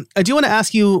 I do want to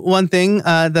ask you one thing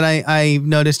that I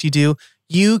noticed you do.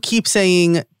 You keep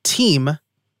saying team,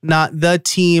 not the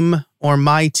team or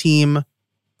my team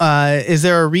Is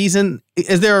there a reason?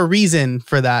 Is there a reason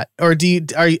for that, or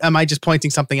am I just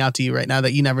pointing something out to you right now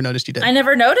that you never noticed you did? I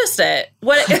never noticed it.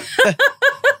 What?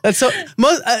 That's so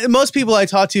most people I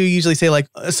talk to usually say like,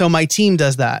 so my team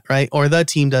does that, right? Or the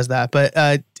team does that. But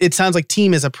it sounds like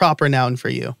team is a proper noun for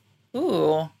you.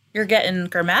 Ooh, you're getting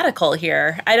grammatical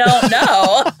here. I don't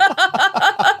know.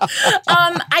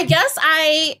 I guess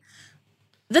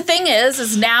the thing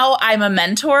is now I'm a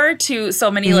mentor to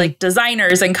so many like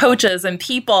designers and coaches and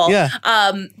people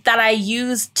that I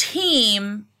use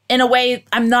team in a way.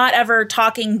 I'm not ever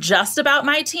talking just about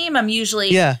my team. I'm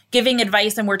usually giving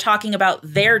advice and we're talking about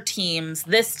their teams,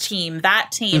 this team, that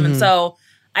team. And so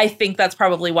I think that's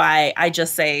probably why I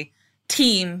just say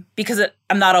team, because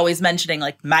I'm not always mentioning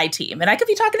like my team. And I could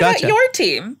be talking about your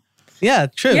team. Yeah,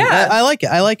 true. Yeah. I like it.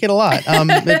 I like it a lot.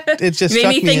 It just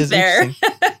struck me as interesting.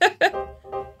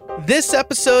 This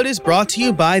episode is brought to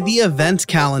you by the Events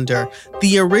Calendar,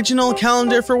 the original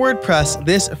calendar for WordPress.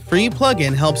 This free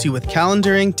plugin helps you with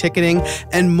calendaring, ticketing,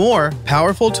 and more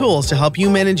powerful tools to help you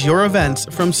manage your events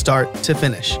from start to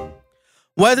finish.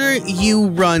 Whether you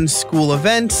run school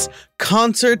events,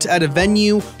 concerts at a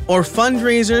venue, or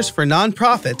fundraisers for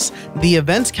nonprofits, the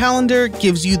Events Calendar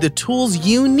gives you the tools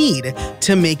you need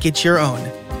to make it your own.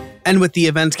 And with the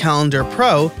Events Calendar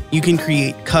Pro, you can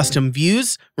create custom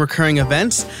views, recurring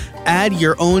events, add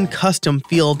your own custom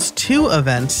fields to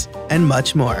events, and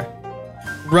much more.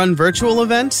 Run virtual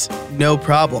events? No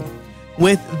problem.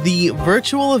 With the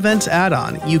Virtual Events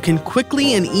add-on, you can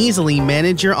quickly and easily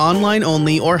manage your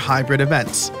online-only or hybrid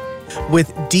events.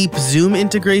 With deep Zoom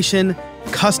integration,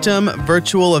 custom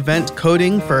virtual event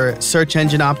coding for search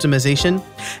engine optimization,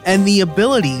 and the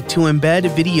ability to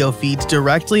embed video feeds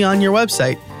directly on your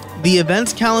website, the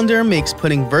Events Calendar makes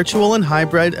putting virtual and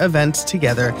hybrid events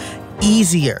together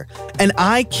easier. And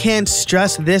I can't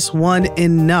stress this one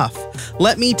enough.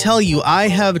 Let me tell you, I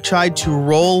have tried to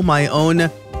roll my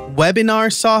own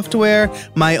webinar software,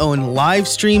 my own live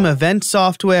stream event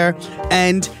software,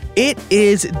 and it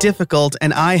is difficult,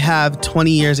 and I have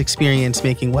 20 years experience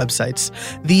making websites.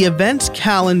 The Events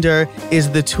Calendar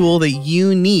is the tool that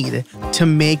you need to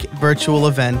make virtual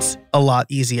events a lot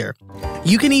easier.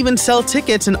 You can even sell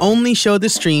tickets and only show the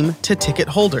stream to ticket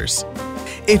holders.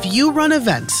 If you run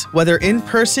events, whether in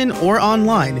person or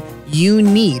online, you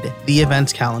need the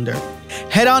Events Calendar.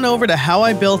 Head on over to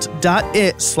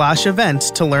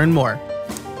howibuilt.it/events to learn more.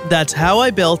 That's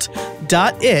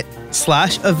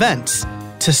howibuilt.it/events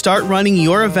to start running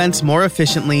your events more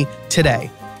efficiently today.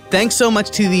 Thanks so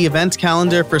much to the Events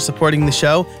Calendar for supporting the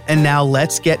show, and now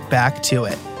let's get back to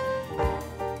it.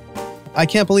 I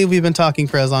can't believe we've been talking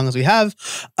for as long as we have.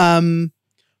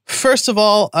 First of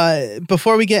all,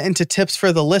 before we get into tips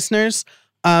for the listeners,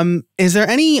 is there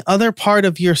any other part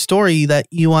of your story that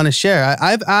you want to share?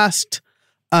 I've asked,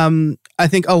 I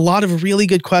think, a lot of really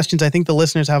good questions. I think the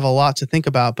listeners have a lot to think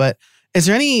about, but is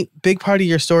there any big part of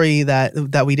your story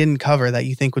that we didn't cover that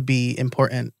you think would be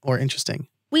important or interesting?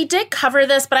 We did cover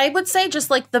this, but I would say just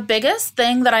like the biggest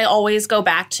thing that I always go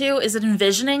back to is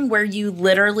envisioning where you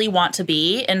literally want to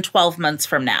be in 12 months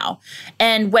from now.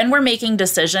 And when we're making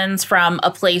decisions from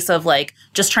a place of like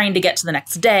just trying to get to the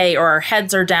next day, or our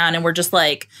heads are down and we're just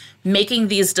like making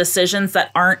these decisions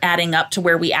that aren't adding up to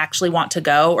where we actually want to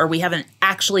go, or we haven't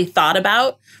actually thought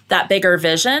about that bigger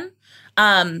vision,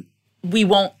 we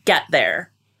won't get there.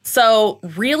 So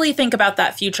really think about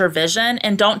that future vision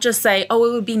and don't just say, oh,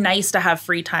 it would be nice to have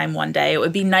free time one day. It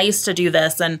would be nice to do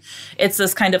this. And it's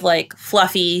this kind of like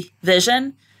fluffy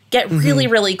vision. Get really,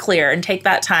 really clear and take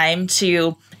that time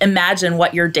to imagine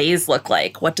what your days look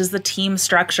like. What does the team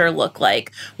structure look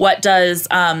like? What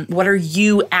are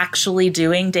you actually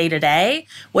doing day to day?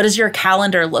 What does your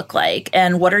calendar look like?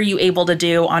 And what are you able to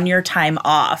do on your time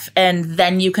off? And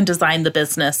then you can design the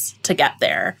business to get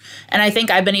there. And I think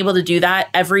I've been able to do that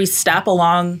every step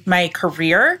along my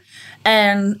career.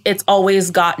 And it's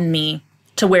always gotten me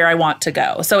to where I want to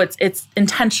go. So it's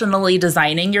intentionally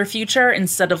designing your future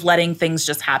instead of letting things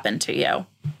just happen to you.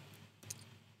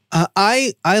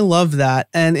 I love that.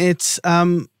 And it's,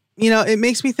 it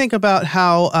makes me think about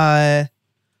how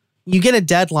you get a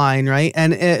deadline, right?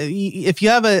 And if you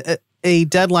have a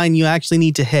deadline you actually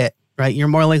need to hit, right? You're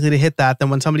more likely to hit that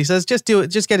than when somebody says, just do it,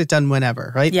 just get it done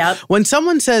whenever, right? Yep. When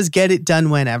someone says, get it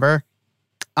done whenever,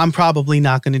 I'm probably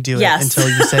not going to do it until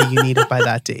you say you need it by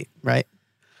that date, right?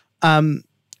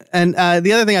 And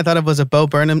the other thing I thought of was a Bo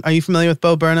Burnham. Are you familiar with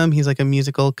Bo Burnham? He's like a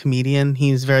musical comedian.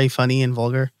 He's very funny and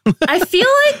vulgar. I feel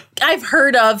like I've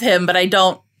heard of him, but I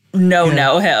don't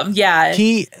know him. Yeah.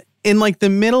 He, in like the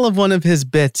middle of one of his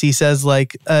bits, he says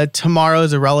like, tomorrow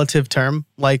is a relative term,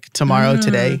 like tomorrow,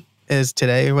 today is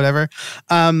today or whatever.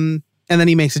 And And then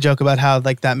he makes a joke about how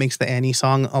like that makes the Annie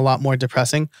song a lot more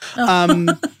depressing.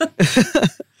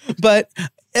 But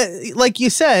like you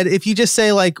said, if you just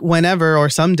say like whenever or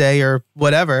someday or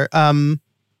whatever,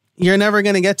 you're never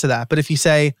going to get to that. But if you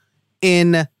say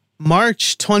in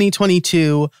March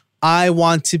 2022, I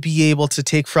want to be able to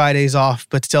take Fridays off,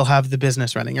 but still have the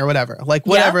business running or whatever, like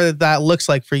whatever that looks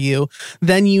like for you,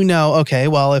 then you know, okay,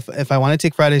 well, if I want to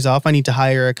take Fridays off, I need to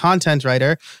hire a content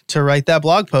writer to write that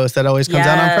blog post that always comes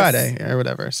out on Friday or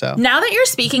whatever. So now that you're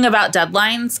speaking about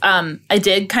deadlines, I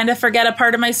did kind of forget a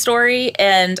part of my story,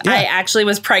 and I actually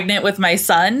was pregnant with my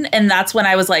son. And that's when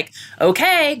I was like,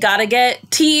 okay, gotta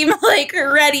get team like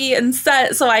ready and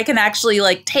set so I can actually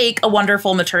like take a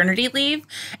wonderful maternity leave.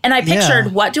 And I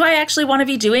pictured, what do I actually want to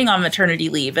be doing on maternity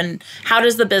leave, and how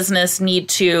does the business need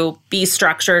to be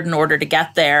structured in order to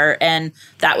get there? And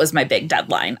that was my big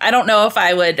deadline. I don't know if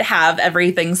I would have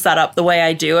everything set up the way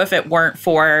I do if it weren't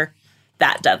for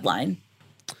that deadline.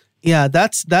 Yeah,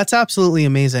 that's absolutely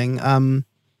amazing. And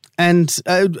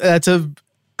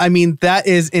that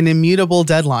is an immutable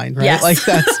deadline, right? Yes. Like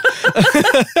that's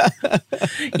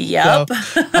Yep.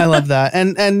 So, I love that.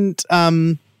 And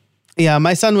yeah,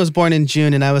 my son was born in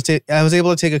June, and I was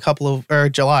able to take a couple of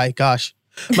July. Gosh,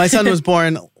 my son was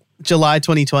born July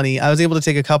 2020. I was able to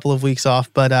take a couple of weeks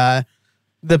off, but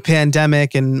the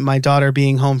pandemic and my daughter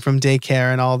being home from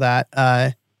daycare and all that.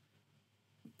 That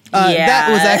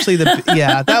was actually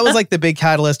that was like the big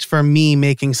catalyst for me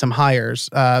making some hires.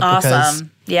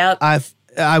 Awesome. Yep.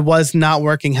 I was not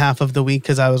working half of the week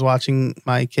because I was watching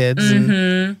my kids.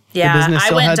 And yeah, the business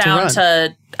still I went had down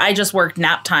to I just worked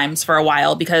nap times for a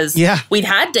while because we'd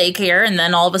had daycare, and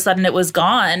then all of a sudden it was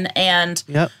gone. And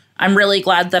I'm really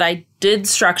glad that I did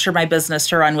structure my business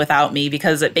to run without me,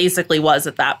 because it basically was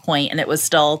at that point, and it was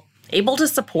still able to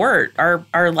support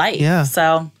our life. Yeah.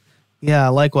 So. Yeah,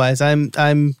 likewise. I'm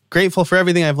grateful for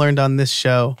everything I've learned on this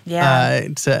show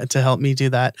to help me do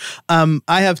that.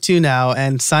 I have 2 now,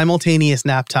 and simultaneous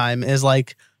nap time is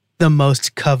like the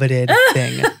most coveted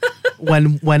thing.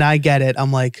 When I get it,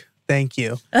 I'm like, thank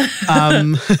you.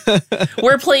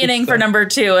 We're planning for number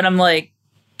 2, and I'm like,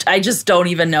 I just don't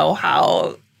even know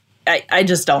how. I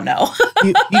just don't know.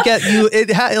 you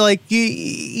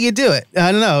do it.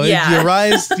 I don't know. Yeah. You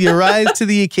rise to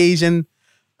the occasion.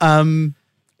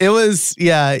 It was,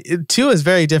 2 is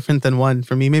very different than 1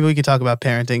 for me. Maybe we could talk about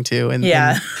parenting too and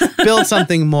build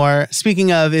something more.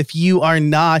 Speaking of, if you are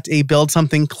not a Build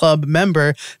Something Club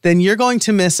member, then you're going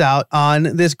to miss out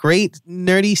on this great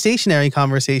nerdy stationery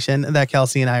conversation that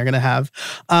Kelsey and I are going to have,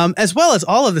 as well as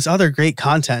all of this other great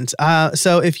content.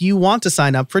 So if you want to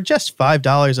sign up for just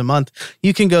 $5 a month,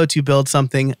 you can go to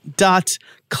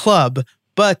buildsomething.club.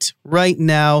 But right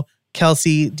now,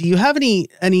 Kelsey, do you have any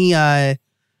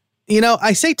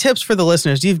I say tips for the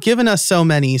listeners. You've given us so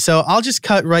many, so I'll just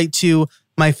cut right to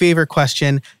my favorite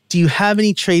question. Do you have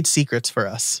any trade secrets for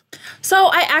us? So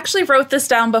I actually wrote this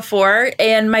down before,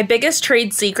 and my biggest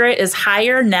trade secret is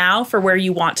hire now for where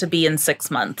you want to be in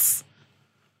 6 months.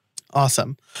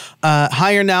 Awesome.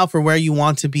 Hire now for where you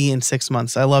want to be in 6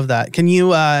 months. I love that. Can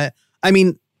you,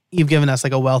 you've given us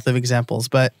like a wealth of examples,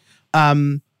 but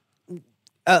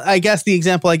I guess the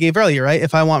example I gave earlier, right?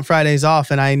 If I want Fridays off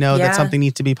and I know that something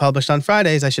needs to be published on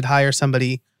Fridays, I should hire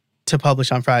somebody to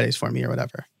publish on Fridays for me or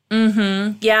whatever.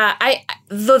 Yeah,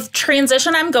 the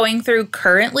transition I'm going through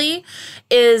currently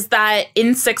is that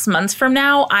in 6 months from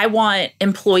now, I want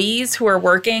employees who are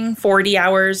working 40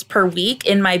 hours per week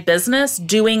in my business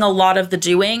doing a lot of the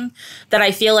doing that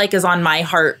I feel like is on my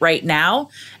heart right now.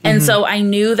 And so I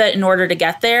knew that in order to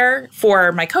get there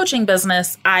for my coaching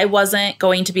business, I wasn't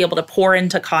going to be able to pour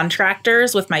into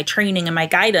contractors with my training and my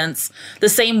guidance the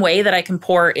same way that I can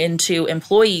pour into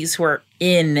employees who are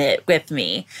in it with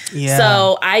me. Yeah.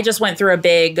 So I just went through a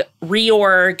big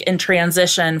reorg and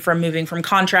transition from moving from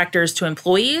contractors to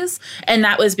employees. And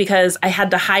that was because I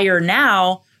had to hire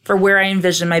now for where I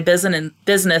envisioned my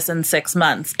business in 6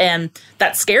 months. And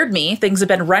that scared me. Things have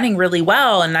been running really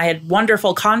well. And I had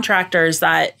wonderful contractors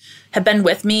that have been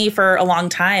with me for a long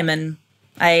time. And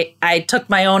I took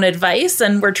my own advice,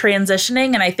 and we're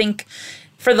transitioning. And I think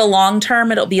for the long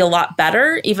term, it'll be a lot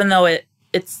better, even though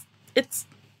it's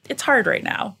hard right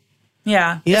now.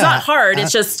 Yeah. It's not hard.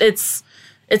 It's just, it's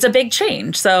a big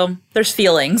change. So there's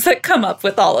feelings that come up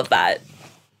with all of that.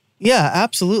 Yeah,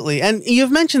 absolutely. And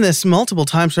you've mentioned this multiple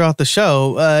times throughout the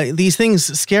show. These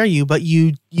things scare you, but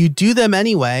you do them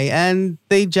anyway, and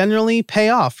they generally pay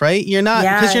off, right? You're not,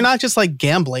 because you're not just like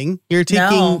gambling. You're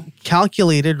taking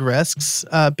calculated risks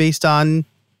based on,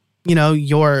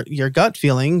 your gut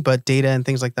feeling, but data and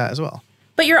things like that as well.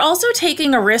 But you're also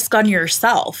taking a risk on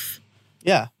yourself.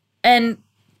 Yeah. And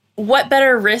what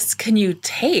better risk can you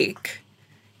take?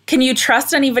 can you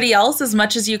trust anybody else as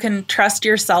much as you can trust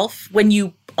yourself when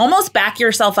you almost back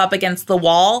yourself up against the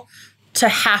wall to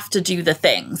have to do the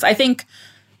things? I think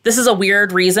this is a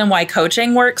weird reason why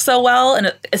coaching works so well,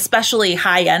 and especially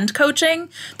high-end coaching,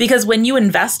 because when you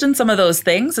invest in some of those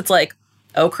things, it's like,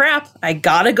 oh crap, I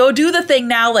gotta go do the thing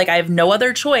now. Like, I have no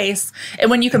other choice. And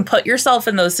when you can put yourself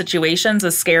in those situations,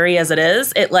 as scary as it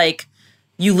is, it like,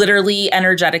 you literally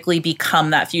energetically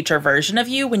become that future version of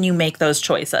you when you make those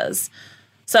choices.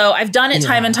 So I've done it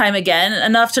time and time again,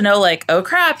 enough to know like, oh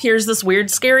crap, here's this weird,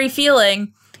 scary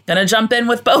feeling. Gonna jump in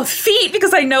with both feet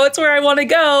because I know it's where I want to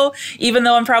go, even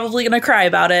though I'm probably gonna cry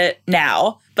about it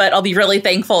now, but I'll be really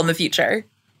thankful in the future.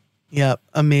 Yep.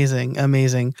 Amazing.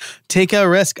 Amazing. Take a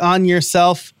risk on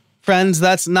yourself. Friends,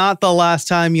 that's not the last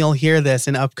time you'll hear this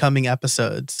in upcoming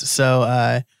episodes.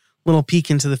 So little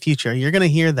peek into the future. You're going to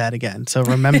hear that again. So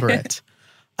remember it.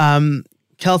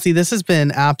 Kelsey, this has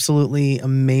been absolutely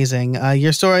amazing.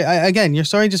 Your story, your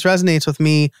story just resonates with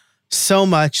me so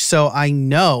much. So I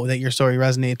know that your story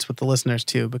resonates with the listeners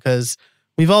too, because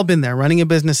we've all been there. Running a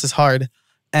business is hard.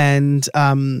 And,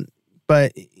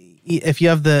 but if you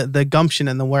have the gumption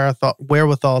and the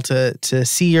wherewithal to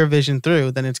see your vision through,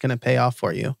 then it's going to pay off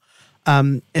for you.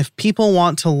 If people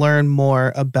want to learn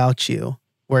more about you,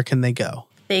 where can they go?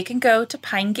 They can go to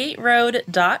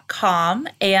pinegateroad.com,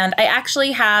 and I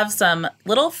actually have some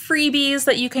little freebies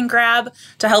that you can grab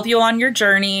to help you on your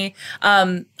journey.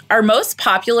 Our most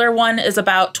popular one is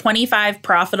about 25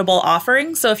 profitable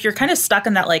offerings. So if you're kind of stuck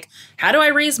in that, like, how do I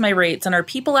raise my rates? And are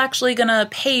people actually going to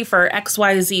pay for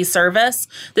XYZ service?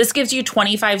 This gives you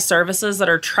 25 services that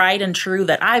are tried and true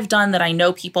that I've done, that I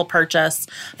know people purchase,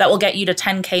 that will get you to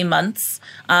 10K months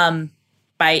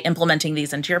by implementing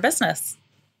these into your business.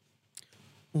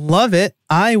 Love it.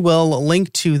 I will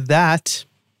link to that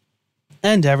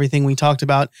and everything we talked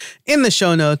about in the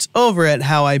show notes over at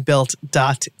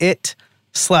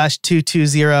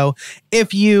howibuilt.it/220.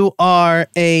 If you are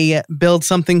a Build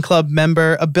Something Club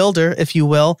member, a builder, if you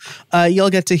will, you'll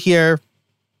get to hear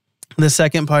the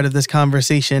second part of this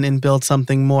conversation in Build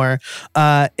Something More.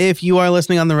 If you are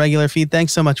listening on the regular feed,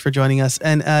 thanks so much for joining us.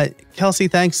 And Kelsey,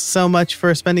 thanks so much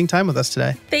for spending time with us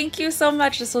today. Thank you so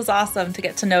much. This was awesome to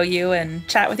get to know you and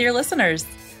chat with your listeners.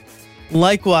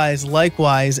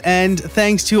 Likewise. And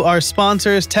thanks to our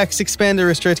sponsors, Text Expander,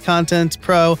 Restrict Content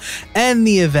Pro, and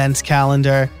the events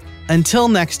calendar. Until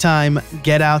next time,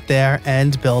 get out there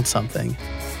and build something.